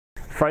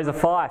Fraser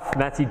Fyfe,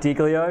 Matthew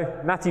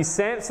Diglio, Matthew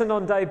Sampson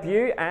on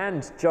debut,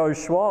 and Joe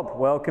Schwab.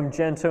 Welcome,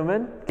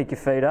 gentlemen. Kick your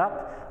feet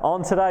up.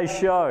 On today's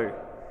show,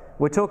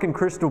 we're talking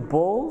crystal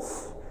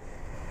balls,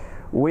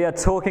 we are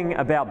talking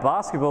about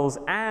basketballs,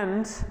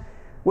 and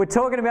we're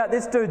talking about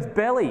this dude's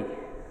belly.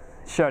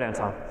 Showdown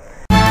time.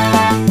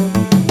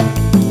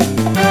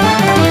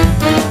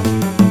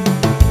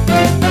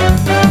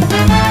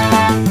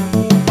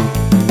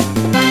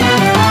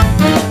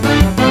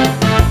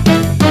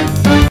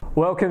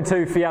 Welcome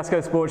to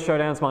Fiasco Sports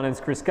Showdowns. My name's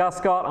Chris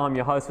Guscott. I'm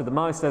your host with the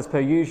most, as per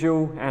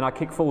usual, and I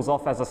kick fools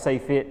off as I see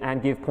fit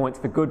and give points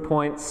for good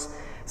points.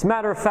 As a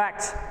matter of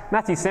fact,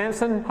 Matthew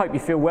Sampson, hope you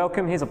feel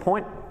welcome. Here's a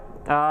point.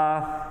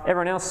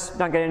 Everyone else,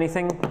 don't get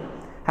anything.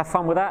 Have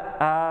fun with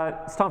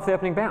that. It's time for the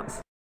opening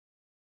bounce.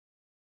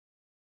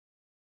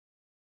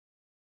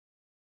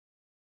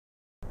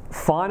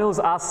 Finals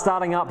are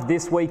starting up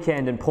this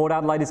weekend and Port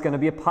Adelaide is going to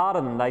be a part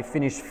of them. They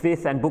finished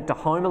 5th and booked a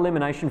home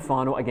elimination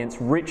final against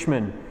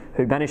Richmond,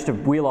 who managed to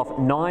wheel off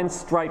 9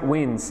 straight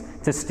wins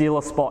to steal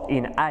a spot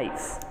in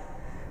 8th.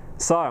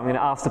 So I'm going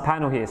to ask the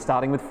panel here,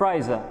 starting with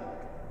Fraser.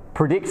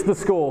 Predict the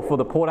score for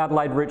the Port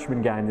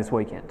Adelaide-Richmond game this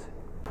weekend.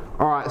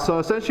 Alright, so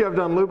essentially I've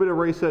done a little bit of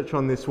research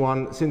on this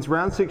one. Since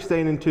round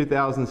 16 in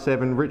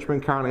 2007,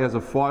 Richmond currently has a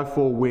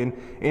 5-4 win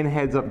in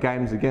heads-up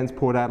games against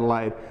Port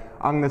Adelaide.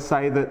 I'm going to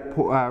say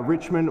that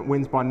Richmond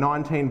wins by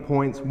 19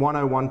 points,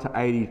 101 to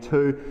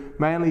 82,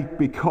 mainly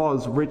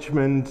because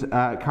Richmond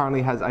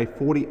currently has a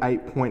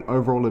 48-point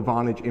overall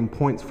advantage in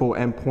points for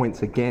and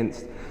points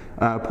against.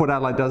 Port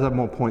Adelaide does have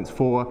more points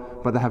for,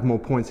 but they have more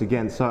points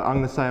against. So I'm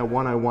going to say a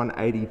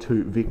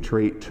 101-82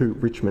 victory to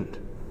Richmond.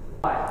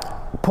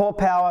 Port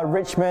Power,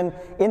 Richmond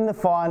in the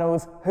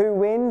finals. Who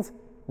wins?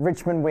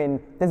 Richmond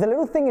win. There's a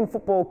little thing in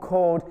football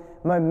called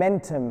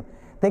momentum.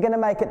 They're going to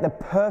make it the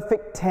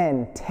perfect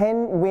 10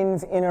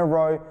 wins in a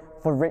row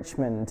for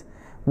Richmond.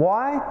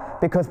 Why?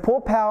 Because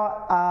Port Power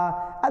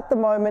are, at the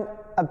moment,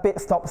 a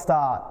bit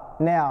stop-start.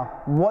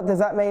 Now, what does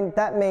that mean?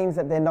 That means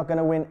that they're not going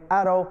to win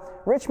at all.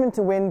 Richmond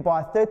to win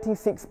by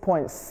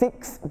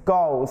 36.6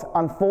 goals.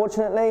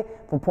 Unfortunately,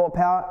 for Port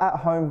Power, at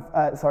home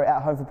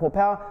for Port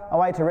Power,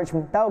 away to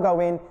Richmond, they'll go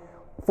in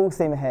full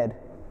steam ahead.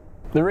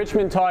 The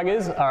Richmond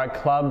Tigers are a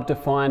club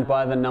defined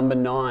by the number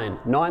 9.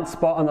 9th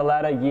spot on the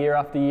ladder year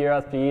after year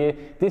after year.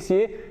 This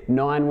year,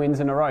 9 wins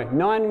in a row.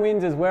 9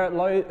 wins is where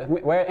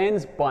it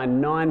ends by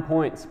 9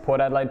 points. Port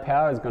Adelaide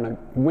Power is going to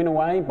win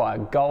away by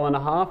 1.5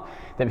 goals.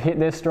 They've hit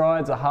their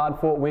strides, a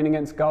hard-fought win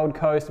against Gold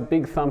Coast, a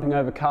big thumping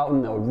over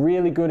Carlton. They were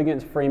really good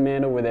against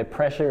Fremantle with their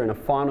pressure in a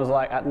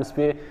finals-like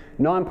atmosphere.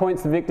 9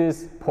 points to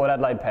victors, Port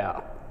Adelaide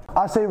Power.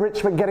 I see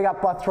Richmond getting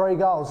up by 3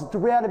 goals. It's a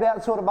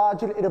roundabout sort of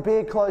margin. It'll be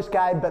a close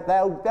game, but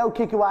they'll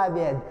kick away in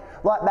the end.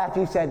 Like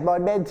Matthew said,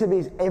 momentum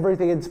is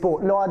everything in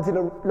sport. 9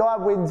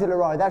 wins in a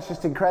row. That's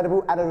just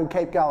incredible, and it'll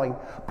keep going.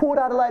 Port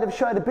Adelaide have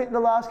showed a bit in the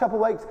last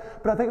couple of weeks,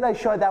 but I think they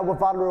showed they were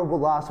vulnerable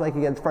last week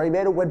against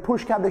Fremantle. When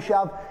push came to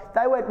shove,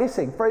 they went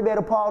missing.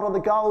 Fremantle piled on the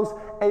goals.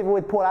 Even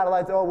with Port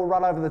Adelaide, we'll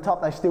run over the top,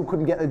 they still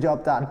couldn't get the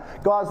job done.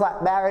 Guys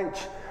like Marriage,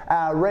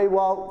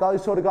 Rewalt,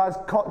 those sort of guys,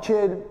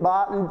 Cochin,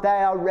 Martin, they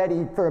are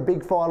ready for a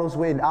big finals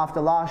win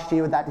after last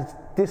year with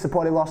that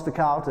disappointing loss to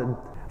Carlton.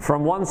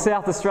 From one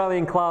South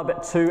Australian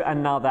club to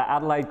another,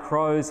 Adelaide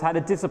Crows had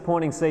a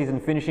disappointing season,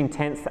 finishing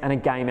 10th and a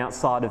game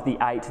outside of the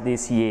 8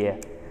 this year.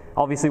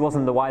 Obviously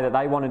wasn't the way that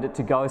they wanted it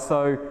to go,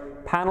 so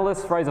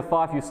panellists, Fraser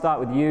Fyfe, you'll start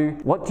with you.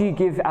 What do you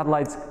give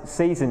Adelaide's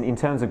season in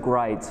terms of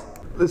grades?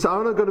 So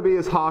I'm not going to be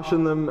as harsh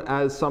on them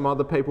as some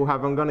other people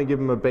have. I'm going to give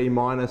them a B-.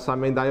 I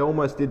mean, they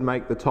almost did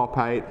make the top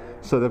 8,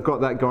 so they've got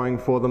that going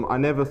for them. I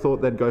never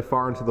thought they'd go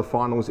far into the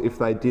finals if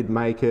they did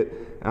make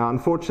it.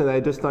 Unfortunately,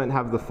 they just don't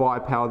have the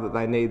firepower that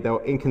they need. They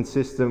were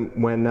inconsistent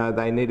when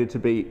they needed to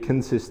be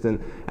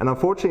consistent. And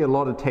unfortunately, a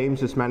lot of teams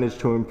just managed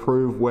to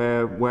improve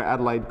where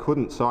Adelaide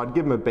couldn't. So I'd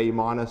give them a B-.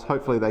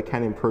 Hopefully they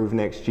can improve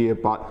next year,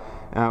 but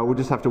we'll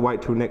just have to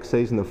wait till next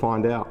season to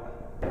find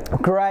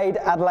out. Grade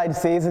Adelaide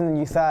season,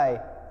 you say?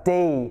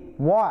 D.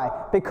 Why?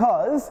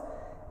 Because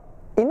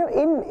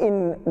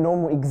in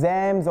normal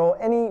exams or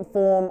any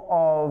form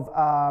of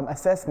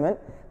assessment,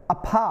 a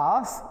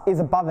pass is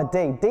above a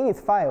D. D is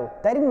failed.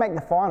 They didn't make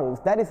the finals.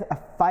 That is a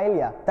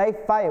failure. They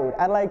failed.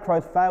 Adelaide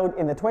Crows failed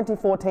in the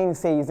 2014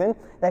 season.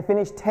 They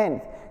finished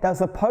 10th. They were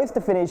supposed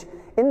to finish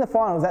in the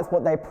finals. That's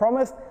what they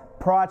promised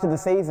prior to the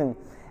season.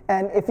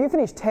 And if you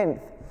finish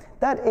 10th,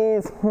 that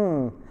is,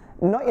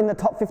 not in the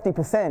top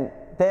 50%.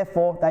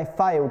 Therefore, they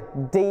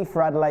failed. D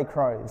for Adelaide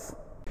Crows.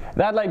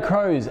 The Adelaide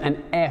Crows,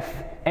 an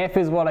F. F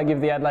is what I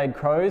give the Adelaide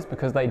Crows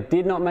because they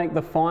did not make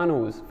the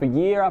finals. For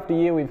year after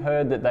year we've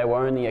heard that they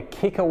were only a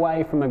kick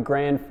away from a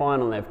grand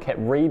final. They've kept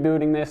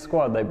rebuilding their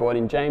squad. They brought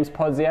in James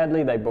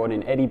Podsiadly, they brought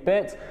in Eddie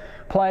Betts,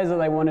 players that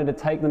they wanted to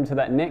take them to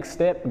that next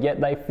step, yet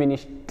they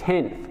finished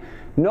 10th.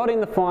 Not in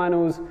the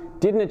finals,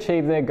 didn't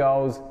achieve their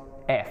goals,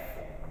 F.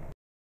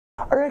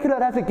 I reckon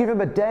I'd have to give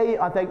him a D.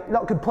 I think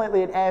not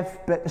completely an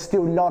F, but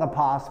still not a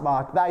pass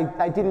mark.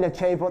 They didn't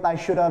achieve what they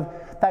should have.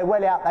 They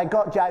went out, they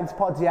got James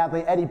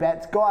Podsiadly, Eddie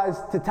Betts, guys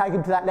to take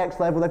him to that next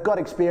level. They've got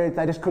experience,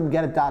 they just couldn't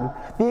get it done.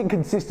 The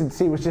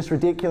inconsistency was just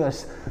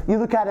ridiculous. You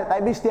look at it, they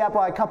missed out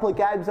by a couple of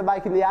games of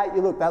making the 8.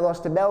 You look, they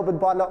lost to Melbourne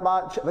by not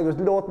much. I think it was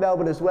North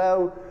Melbourne as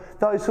well.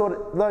 Those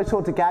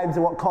sorts of games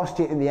are what cost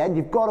you in the end.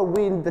 You've got to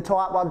win the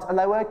tight ones, and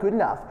they weren't good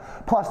enough.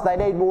 Plus, they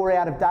need more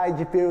out of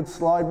Dangerfield,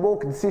 Sloan, more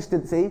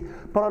consistency.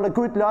 But on a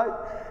good note,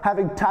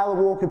 having Taylor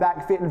Walker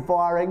back fit and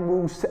firing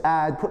will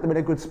put them in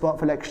a good spot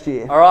for next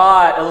year. All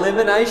right,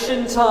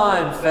 elimination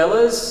time,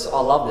 fellas. I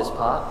love this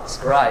part. It's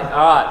great.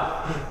 All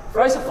right,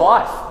 Fraser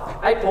Fife,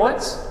 8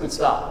 points. Good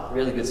start.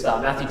 Really good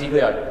start. Matthew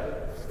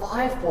Diglio,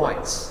 5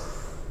 points.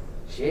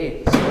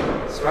 Jeez,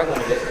 struggling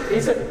a bit.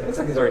 Looks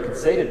like he's already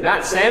conceded.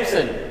 Matt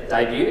Sampson,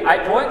 debut,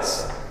 8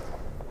 points.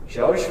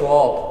 Joe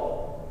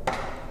Schwab,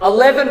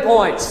 11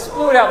 points.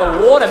 Blew it out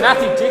the water.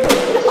 Matthew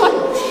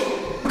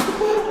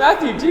Diglio.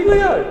 Matthew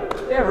Diglio.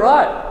 Yeah,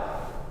 right.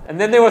 And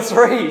then there were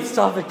 3. It's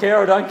time for care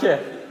or don't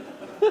care.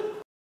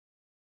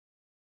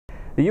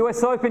 The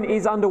US Open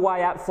is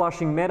underway at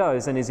Flushing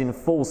Meadows and is in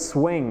full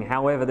swing.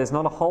 However, there's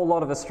not a whole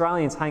lot of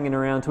Australians hanging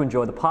around to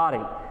enjoy the party.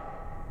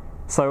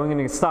 So we're going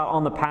to start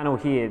on the panel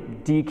here.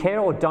 Do you care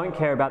or don't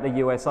care about the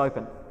US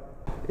Open?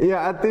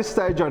 Yeah, at this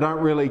stage I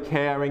don't really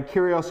care. I mean,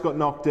 Kyrgios got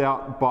knocked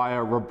out by a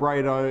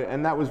Robredo,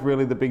 and that was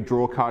really the big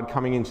draw card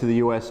coming into the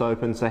US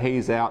Open, so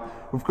he's out.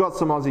 We've got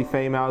some Aussie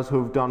females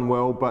who have done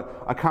well,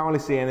 but I can't really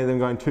see any of them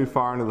going too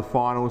far into the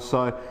finals.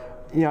 So,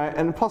 you know,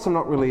 and plus I'm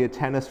not really a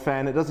tennis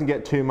fan. It doesn't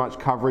get too much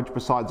coverage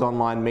besides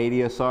online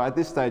media, so at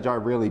this stage I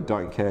really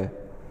don't care.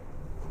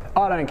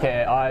 I don't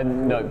care. I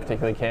don't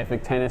particularly care for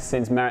tennis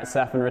since Marat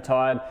Safin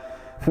retired.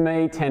 For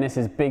me, tennis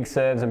is big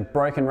serves and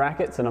broken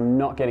rackets, and I'm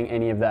not getting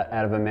any of that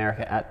out of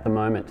America at the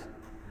moment.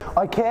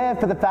 I care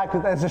for the fact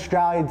that there's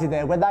Australians in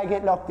there. When they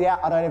get knocked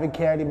out, I don't even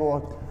care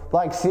anymore.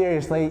 Like,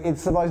 seriously,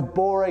 it's the most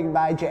boring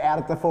major out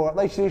of the 4. At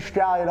least the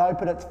Australian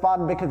Open, it's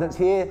fun because it's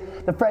here.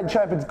 The French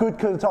Open's good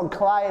because it's on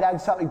clay, it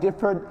adds something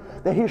different.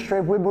 The history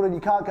of Wimbledon, you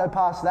can't go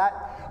past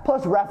that.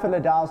 Plus, Rafa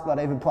Nadal's not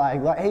even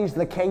playing. Like, he's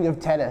the king of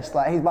tennis.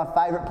 Like, he's my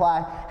favourite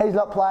player. He's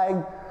not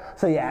playing.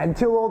 So yeah,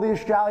 until all the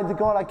Australians are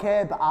gone, I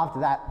care, but after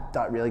that,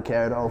 don't really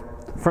care at all.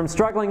 From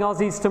struggling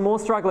Aussies to more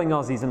struggling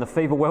Aussies, and the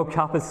FIBA World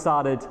Cup has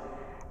started,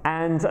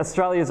 and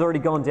Australia's already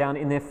gone down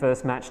in their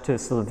first match to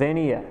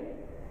Slovenia.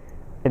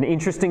 An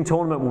interesting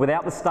tournament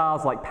without the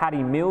stars like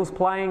Paddy Mills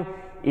playing.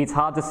 It's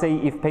hard to see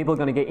if people are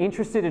going to get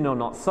interested in it or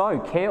not. So,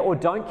 care or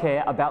don't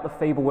care about the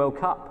FIBA World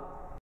Cup?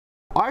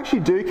 I actually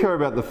do care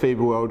about the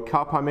FIBA World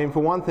Cup. I mean, for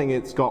one thing,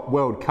 it's got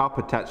World Cup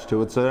attached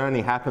to it, so it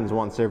only happens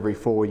once every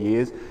 4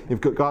 years. You've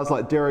got guys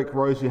like Derrick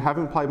Rose who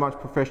haven't played much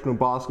professional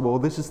basketball.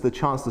 This is the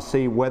chance to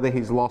see whether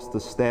he's lost a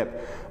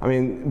step. I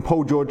mean,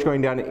 Paul George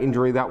going down to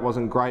injury, that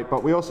wasn't great,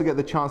 but we also get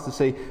the chance to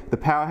see the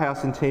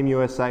powerhouse in Team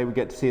USA. We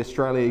get to see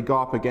Australia go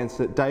up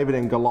against it, David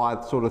and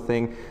Goliath sort of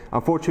thing.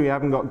 Unfortunately, we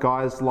haven't got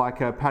guys like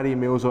Paddy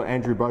Mills or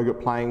Andrew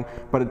Bogut playing,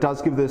 but it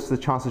does give us the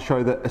chance to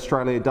show that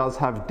Australia does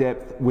have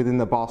depth within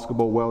the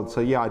basketball world.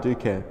 So yeah, I do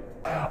care.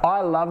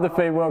 I love the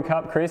FIBA World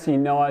Cup, Chris, you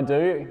know I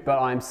do, but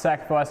I'm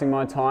sacrificing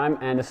my time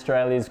and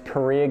Australia's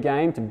career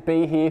game to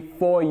be here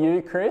for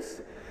you,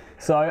 Chris.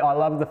 So I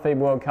love the FIBA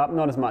World Cup,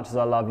 not as much as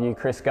I love you,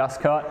 Chris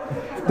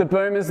Guscott. The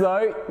Boomers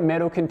though,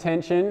 medal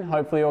contention,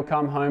 hopefully you'll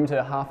come home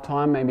to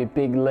half-time, maybe a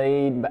big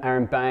lead,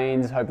 Aaron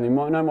Baines, hopefully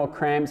no more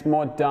cramps,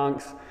 more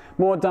dunks,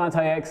 more Dante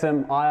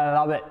Exum, I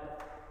love it.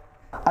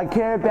 I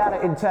care about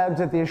it in terms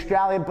of the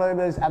Australian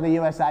Boomers and the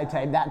USA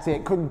team. That's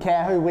it. Couldn't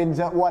care who wins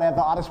it,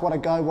 whatever. I just want to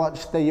go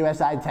watch the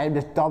USA team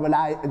just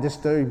dominate and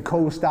just do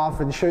cool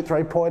stuff and shoot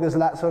 3-pointers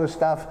and that sort of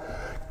stuff.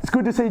 It's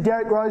good to see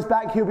Derrick Rose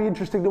back. He'll be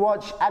interesting to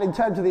watch. And in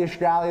terms of the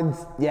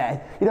Australians,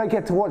 yeah, you don't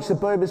get to watch the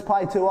Boomers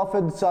play too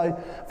often. So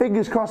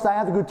fingers crossed they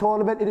have a good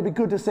tournament. It'd be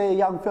good to see a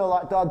young fella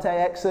like Dante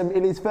Exum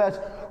in his first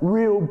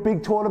real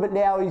big tournament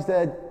now. He's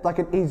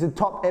he's a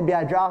top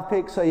NBA draft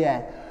pick. So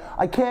yeah.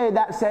 I care in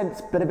that sense,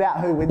 but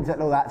about who wins it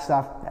and all that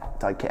stuff,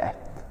 don't care.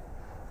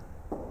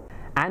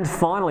 And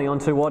finally,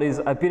 onto what is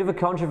a bit of a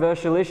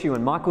controversial issue,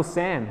 and Michael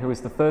Sam, who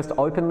is the first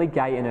openly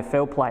gay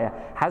NFL player,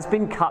 has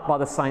been cut by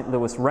the St.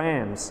 Louis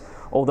Rams.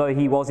 Although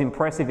he was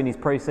impressive in his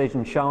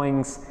preseason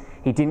showings,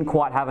 he didn't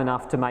quite have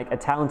enough to make a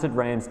talented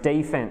Rams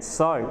defense.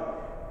 So,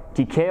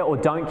 do you care or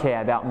don't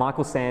care about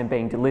Michael Sam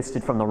being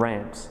delisted from the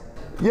Rams?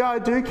 Yeah, I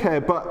do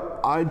care, but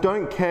I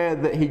don't care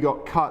that he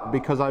got cut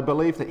because I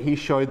believe that he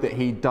showed that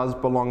he does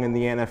belong in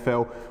the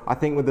NFL. I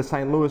think with the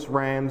St. Louis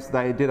Rams,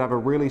 they did have a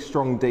really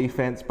strong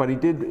defense, but he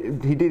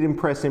did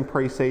impress in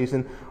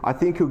preseason. I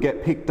think he'll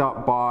get picked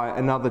up by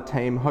another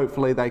team.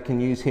 Hopefully they can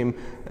use him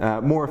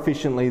more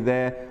efficiently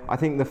there. I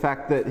think the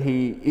fact that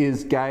he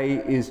is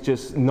gay is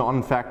just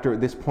non-factor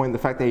at this point. The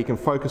fact that he can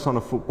focus on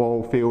a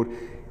football field,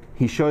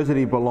 he shows that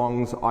he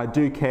belongs. I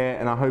do care,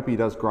 and I hope he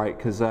does great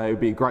because it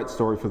would be a great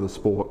story for the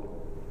sport.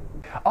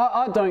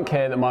 I don't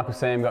care that Michael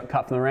Sam got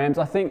cut from the Rams.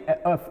 I think,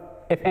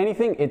 if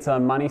anything, it's a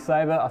money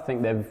saver. I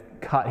think they've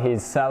cut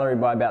his salary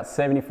by about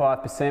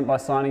 75% by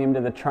signing him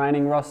to the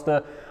training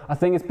roster. I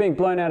think it's being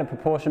blown out of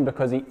proportion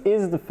because he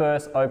is the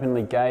first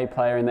openly gay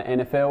player in the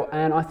NFL,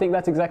 and I think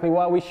that's exactly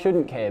why we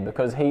shouldn't care,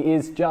 because he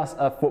is just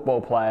a football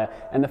player,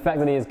 and the fact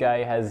that he is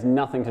gay has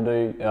nothing to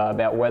do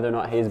about whether or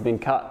not he has been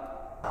cut.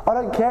 I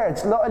don't care,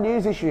 it's not a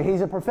news issue.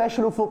 He's a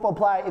professional football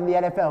player in the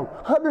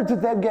NFL. Hundreds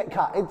of them get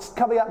cut. It's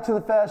coming up to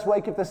the first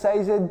week of the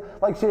season.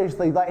 Like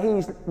seriously, like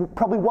he's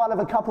probably one of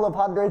a couple of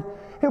hundred.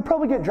 He'll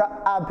probably get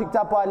picked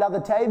up by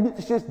another team.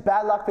 It's just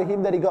bad luck for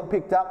him that he got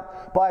picked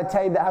up by a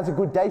team that has a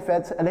good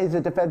defence and he's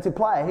a defensive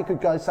player. He could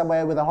go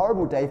somewhere with a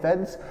horrible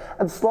defence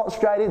and slot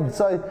straight in.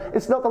 So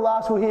it's not the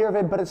last we'll hear of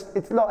him, but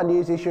it's not a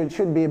news issue. It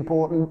shouldn't be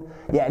important.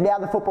 Yeah, now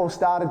the football's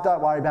started,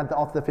 don't worry about the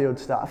off the field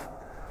stuff.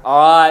 All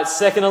right,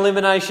 second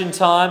elimination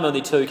time.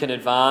 Only two can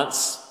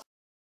advance.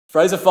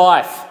 Fraser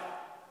Fife,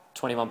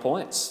 21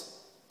 points.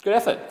 Good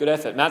effort, good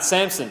effort. Matt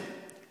Sampson,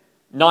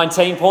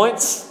 19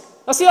 points.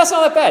 Oh, see, that's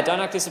not that bad. Don't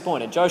act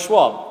disappointed. Joe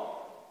Schwab,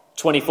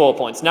 24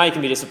 points. Now you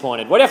can be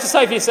disappointed. What do you have to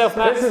say for yourself,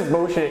 Matt? This is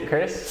bullshit,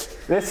 Chris.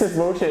 This is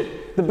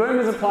bullshit. The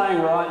Boomers are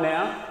playing right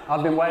now.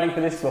 I've been waiting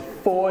for this for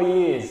 4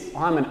 years.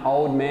 I'm an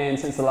old man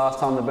since the last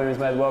time the Boomers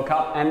made the World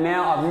Cup, and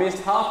now I've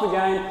missed half the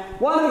game.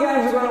 One of the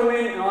games we're going to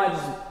win, and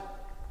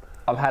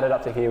I've had it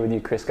up to here with you,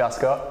 Chris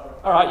Guscott.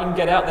 All right, you can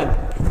get out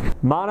then.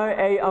 Mano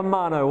a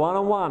mano,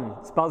 one-on-one.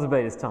 It's buzzer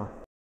beaters time.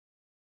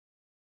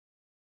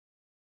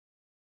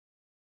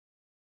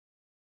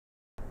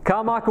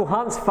 Carmichael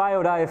Hunt's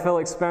failed AFL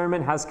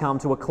experiment has come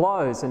to a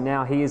close, and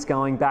now he is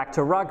going back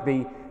to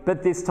rugby,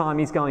 but this time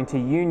he's going to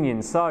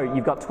Union. So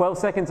you've got 12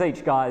 seconds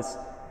each, guys.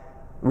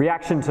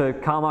 Reaction to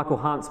Carmichael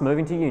Hunt's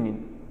moving to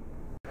Union.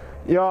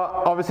 Yeah,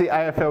 obviously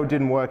AFL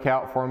didn't work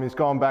out for him. He's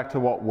gone back to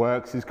what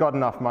works. He's got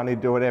enough money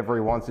to do whatever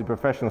he wants. He's a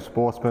professional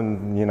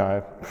sportsman, you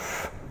know,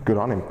 good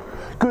on him.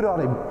 Good on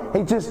him.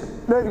 He just,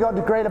 moving on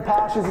to greener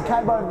pastures, he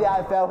came over to the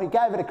AFL, he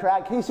gave it a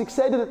crack. He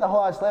succeeded at the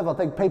highest level. I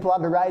think people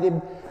underrate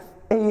him.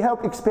 He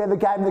helped expand the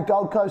game in the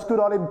Gold Coast. Good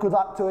on him, good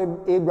luck to him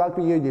in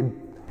rugby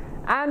union.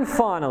 And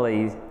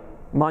finally,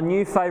 my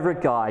new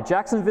favourite guy,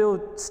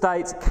 Jacksonville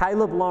State's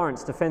Caleb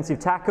Lawrence, defensive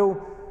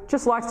tackle,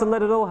 just likes to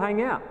let it all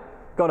hang out.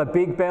 Got a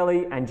big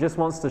belly and just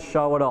wants to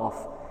show it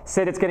off.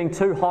 Said it's getting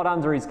too hot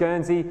under his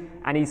Guernsey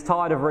and he's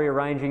tired of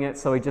rearranging it,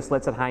 so he just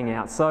lets it hang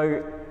out.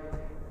 So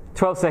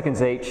 12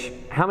 seconds each.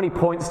 How many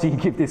points do you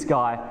give this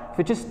guy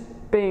for just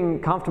being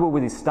comfortable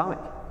with his stomach?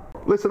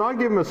 Listen, I'd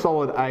give him a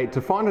solid 8.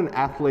 To find an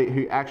athlete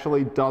who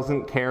actually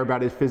doesn't care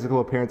about his physical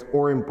appearance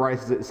or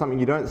embraces it is something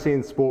you don't see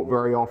in sport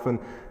very often.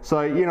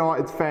 So, you know,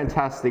 it's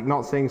fantastic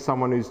not seeing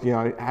someone who's, you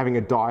know, having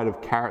a diet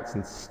of carrots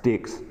and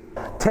sticks.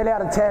 10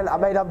 out of 10. I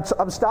mean,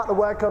 I'm starting to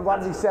work on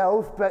one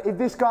myself, but if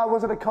this guy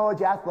wasn't a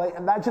college athlete,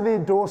 imagine the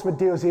endorsement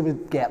deals he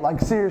would get.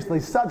 Like, seriously,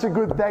 such a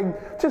good thing.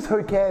 Just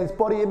who cares?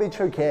 Body image,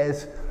 who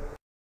cares?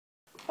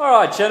 All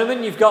right,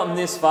 gentlemen, you've gotten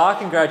this far.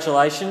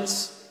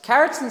 Congratulations.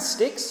 Carrots and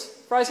sticks,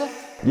 Fraser?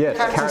 Yes,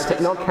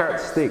 carrots, not carrot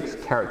sticks,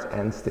 carrots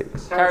and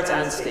sticks. Carrots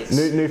and sticks.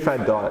 New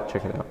fad diet,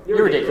 check it out.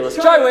 You're ridiculous.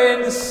 Joe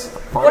wins.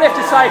 What do you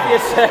have to say for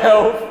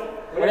yourself?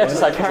 What do you have to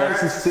say for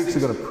Carrots yourself? and sticks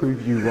are going to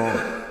prove you wrong.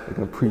 They're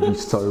going to prove you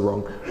so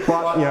wrong.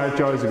 But, you know,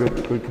 Joe's a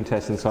good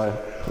contestant, so,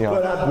 you know,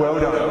 well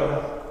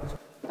done.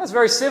 That's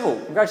very civil.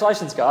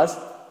 Congratulations, guys.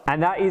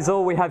 And that is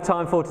all we have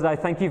time for today.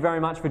 Thank you very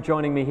much for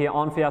joining me here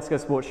on Fiasco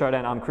Sports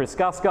Showdown. I'm Chris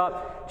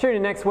Guscott. Tune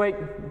in next week.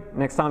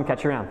 Next time,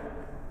 catch you around.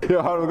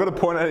 Yeah, hold on, we've got to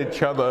point at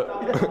each other.